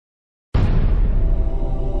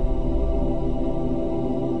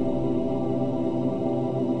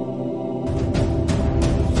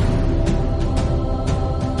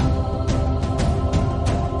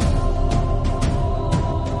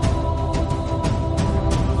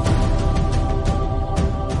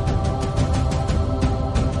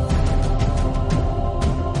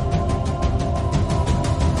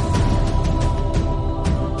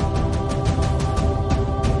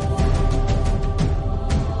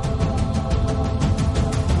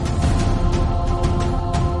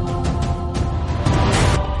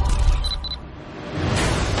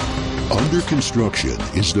construction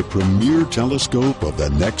is the premier telescope of the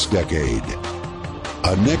next decade.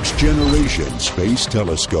 A next-generation space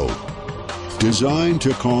telescope designed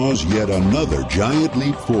to cause yet another giant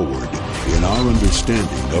leap forward in our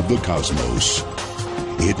understanding of the cosmos.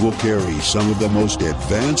 It will carry some of the most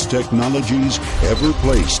advanced technologies ever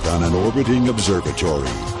placed on an orbiting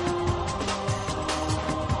observatory.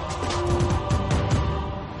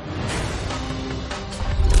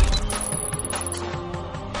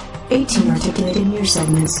 18 articulated mirror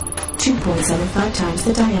segments, 2.75 times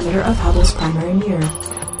the diameter of Hubble's primary mirror.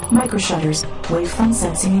 Microshutters, wavefront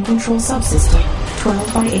sensing and control subsystem,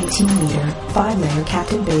 12 by 18 meter, 5-layer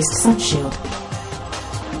captive-based sunshield.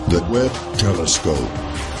 The Webb Telescope,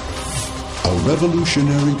 a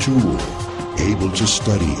revolutionary tool able to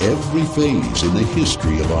study every phase in the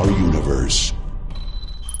history of our universe.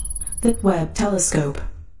 The Webb Telescope.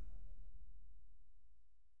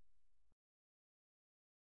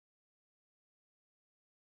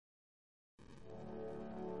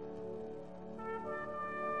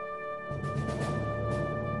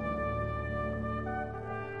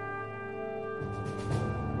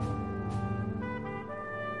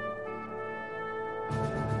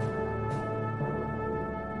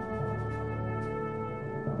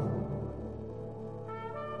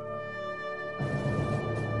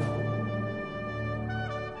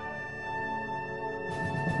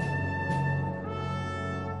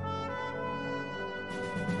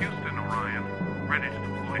 Ready to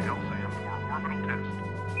deploy LSAM for orbital test.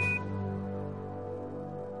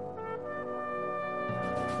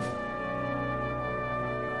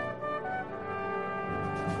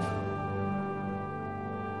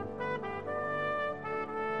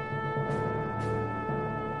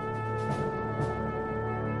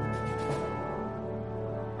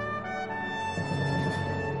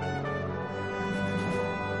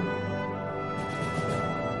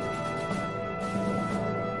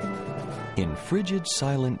 In frigid,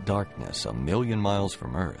 silent darkness a million miles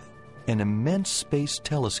from Earth, an immense space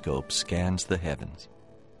telescope scans the heavens.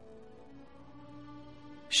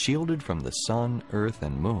 Shielded from the sun, earth,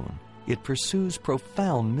 and moon, it pursues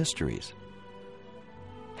profound mysteries.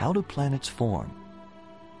 How do planets form?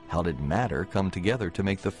 How did matter come together to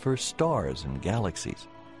make the first stars and galaxies?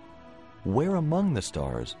 Where among the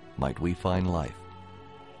stars might we find life?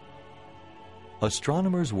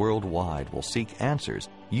 Astronomers worldwide will seek answers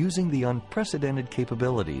using the unprecedented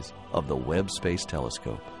capabilities of the Webb Space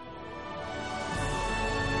Telescope.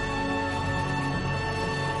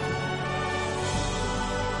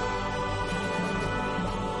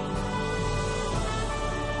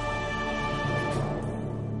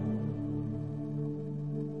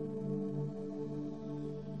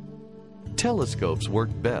 Telescopes work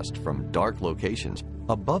best from dark locations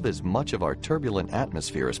above as much of our turbulent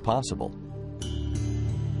atmosphere as possible.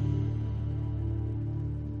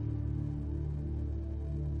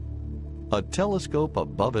 A telescope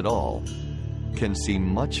above it all can see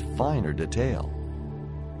much finer detail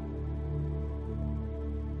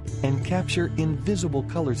and capture invisible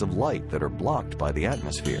colors of light that are blocked by the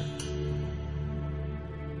atmosphere.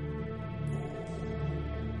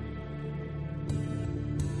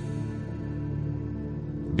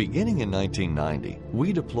 Beginning in 1990,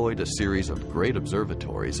 we deployed a series of great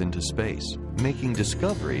observatories into space, making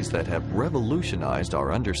discoveries that have revolutionized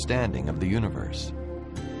our understanding of the universe.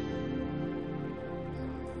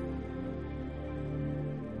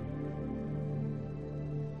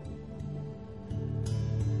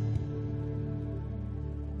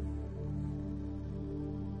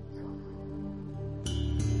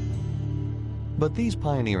 But these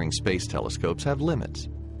pioneering space telescopes have limits.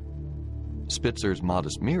 Spitzer's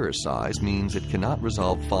modest mirror size means it cannot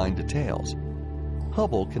resolve fine details.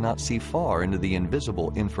 Hubble cannot see far into the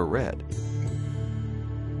invisible infrared.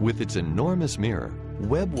 With its enormous mirror,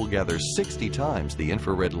 Webb will gather 60 times the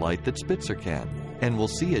infrared light that Spitzer can, and will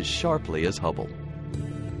see as sharply as Hubble.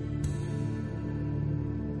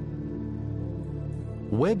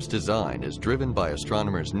 Webb's design is driven by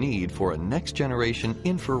astronomers' need for a next-generation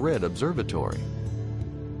infrared observatory.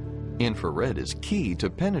 Infrared is key to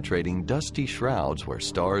penetrating dusty shrouds where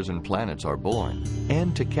stars and planets are born,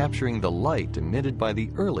 and to capturing the light emitted by the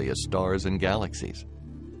earliest stars and galaxies.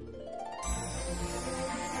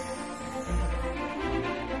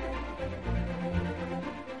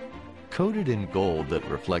 Coated in gold that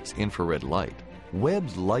reflects infrared light,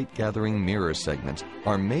 Webb's light-gathering mirror segments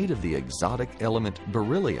are made of the exotic element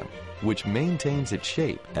beryllium, which maintains its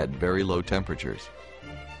shape at very low temperatures.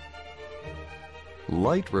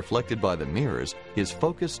 Light reflected by the mirrors is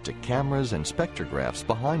focused to cameras and spectrographs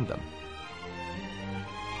behind them.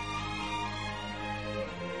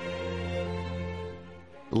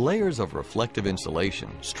 Layers of reflective insulation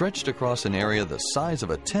stretched across an area the size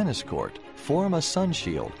of a tennis court form a sun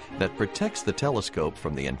shield that protects the telescope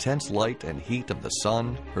from the intense light and heat of the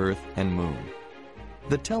sun, earth, and moon.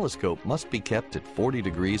 The telescope must be kept at 40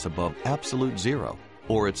 degrees above absolute zero,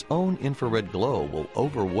 or its own infrared glow will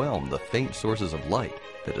overwhelm the faint sources of light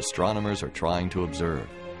that astronomers are trying to observe.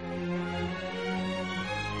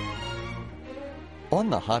 On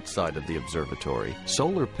the hot side of the observatory,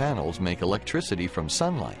 solar panels make electricity from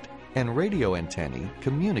sunlight, and radio antennae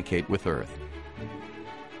communicate with Earth.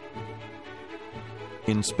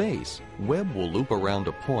 In space, Webb will loop around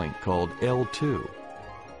a point called L2.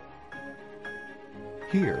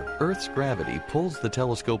 Here, Earth's gravity pulls the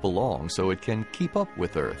telescope along so it can keep up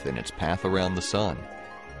with Earth in its path around the Sun.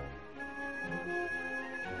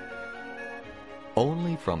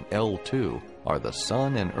 Only from L2 are the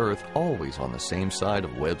Sun and Earth always on the same side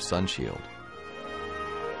of Webb's sunshield.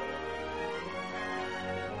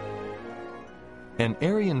 An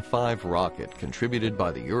Ariane 5 rocket contributed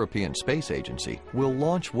by the European Space Agency will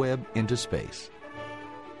launch Webb into space.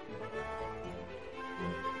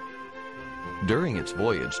 During its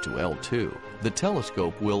voyage to L2, the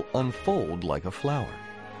telescope will unfold like a flower.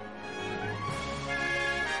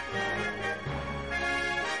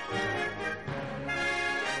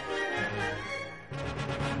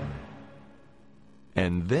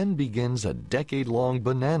 And then begins a decade-long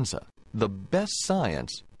bonanza, the best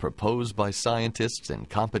science proposed by scientists in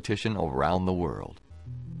competition around the world.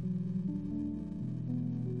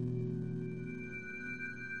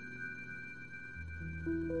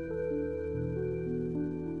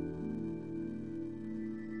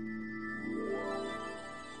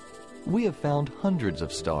 We have found hundreds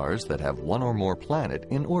of stars that have one or more planets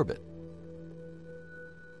in orbit.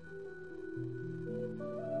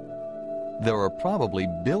 There are probably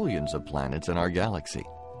billions of planets in our galaxy.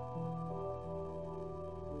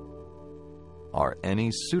 Are any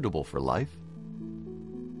suitable for life?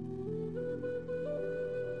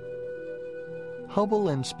 Hubble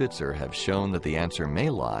and Spitzer have shown that the answer may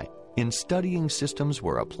lie in studying systems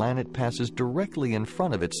where a planet passes directly in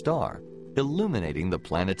front of its star, illuminating the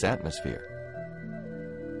planet's atmosphere.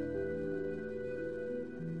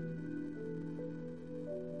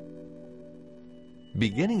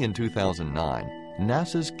 Beginning in 2009,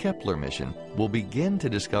 NASA's Kepler mission will begin to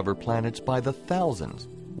discover planets by the thousands,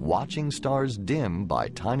 watching stars dim by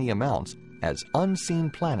tiny amounts as unseen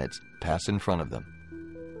planets pass in front of them.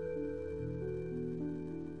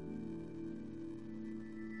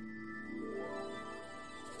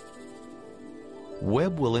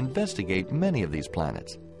 Webb will investigate many of these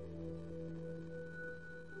planets.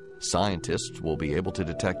 Scientists will be able to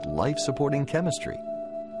detect life-supporting chemistry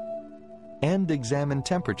and examine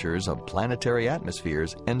temperatures of planetary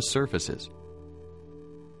atmospheres and surfaces.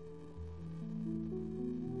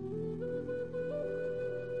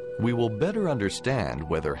 We will better understand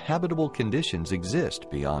whether habitable conditions exist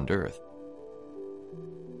beyond Earth.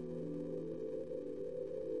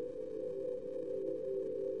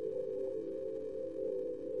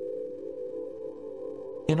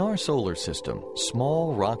 In our solar system,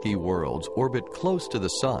 small rocky worlds orbit close to the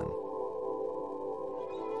Sun,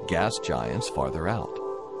 gas giants farther out.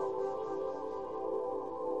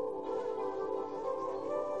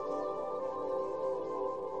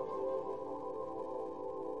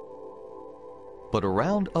 But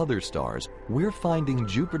around other stars, we're finding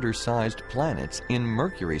Jupiter-sized planets in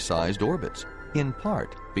Mercury-sized orbits, in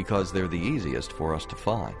part because they're the easiest for us to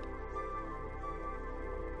find.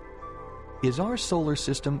 Is our solar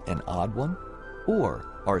system an odd one,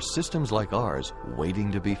 or are systems like ours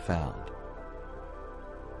waiting to be found?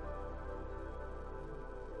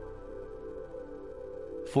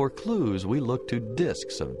 For clues, we look to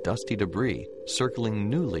disks of dusty debris circling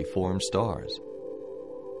newly formed stars.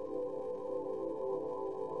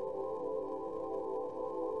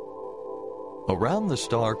 Around the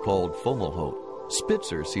star called Fomalhaut,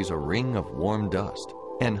 Spitzer sees a ring of warm dust,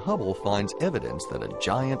 and Hubble finds evidence that a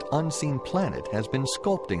giant unseen planet has been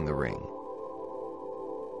sculpting the ring.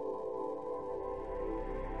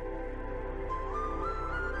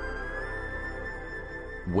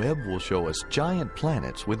 Webb will show us giant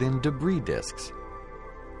planets within debris disks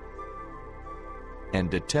and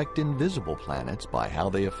detect invisible planets by how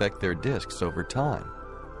they affect their disks over time.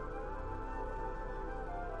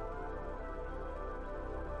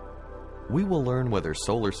 We will learn whether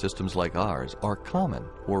solar systems like ours are common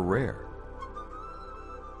or rare.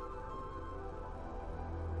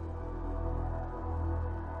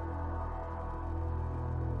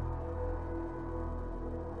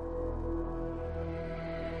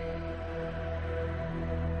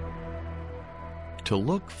 To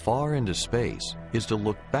look far into space is to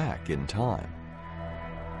look back in time.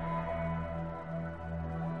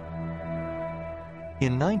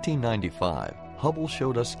 In 1995, Hubble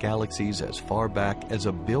showed us galaxies as far back as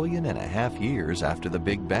 1.5 billion years after the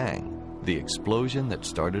Big Bang, the explosion that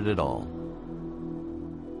started it all.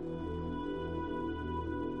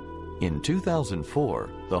 In 2004,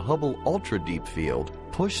 the Hubble Ultra Deep Field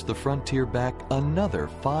pushed the frontier back another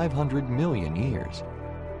 500 million years.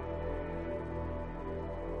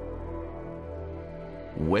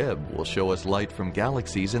 Webb will show us light from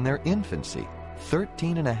galaxies in their infancy,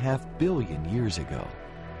 13.5 billion years ago.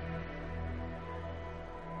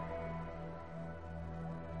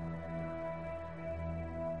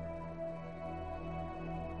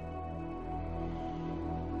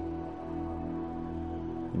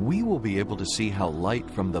 We will be able to see how light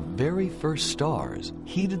from the very first stars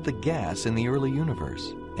heated the gas in the early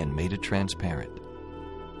universe and made it transparent.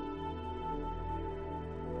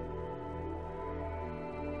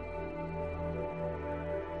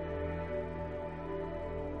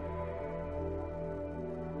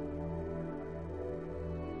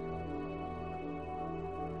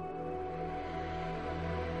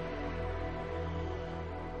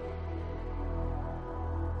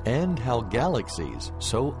 And how galaxies,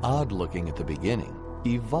 so odd-looking at the beginning,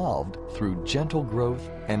 evolved through gentle growth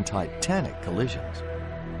and titanic collisions.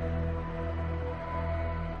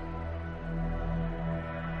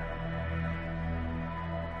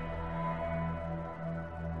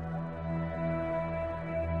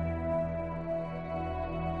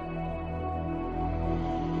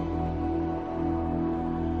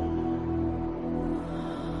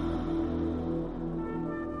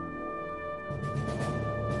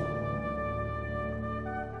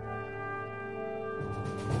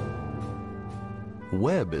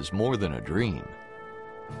 Webb is more than a dream.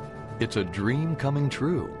 It's a dream coming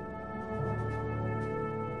true.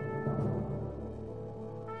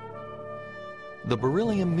 The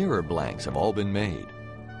beryllium mirror blanks have all been made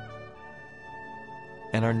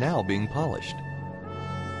and are now being polished.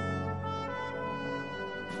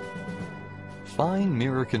 Fine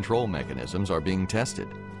mirror control mechanisms are being tested.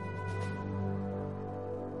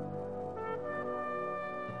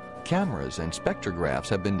 Cameras and spectrographs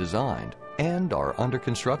have been designed and are under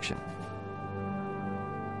construction.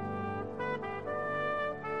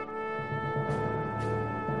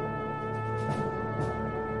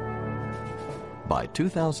 By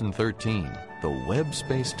 2013, the Webb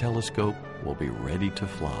Space Telescope will be ready to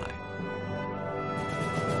fly.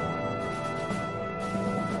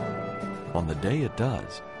 On the day it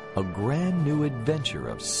does, a brand new adventure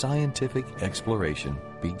of scientific exploration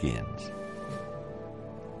begins.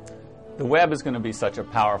 The Webb is going to be such a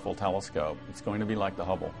powerful telescope. It's going to be like the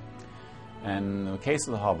Hubble. And in the case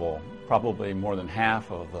of the Hubble, probably more than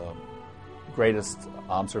half of the greatest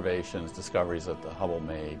observations, discoveries that the Hubble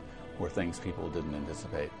made were things people didn't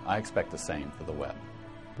anticipate. I expect the same for the Webb.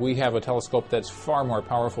 We have a telescope that's far more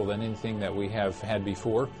powerful than anything that we have had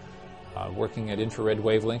before, working at infrared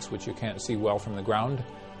wavelengths, which you can't see well from the ground.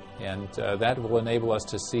 And that will enable us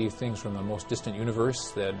to see things from the most distant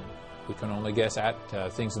universe that we can only guess at,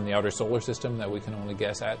 things in the outer solar system that we can only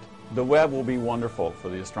guess at. The Webb will be wonderful for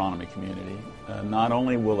the astronomy community. Not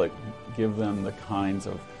only will it give them the kinds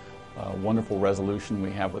of wonderful resolution we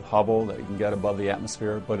have with Hubble that you can get above the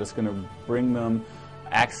atmosphere, but it's going to bring them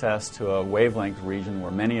access to a wavelength region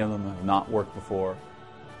where many of them have not worked before.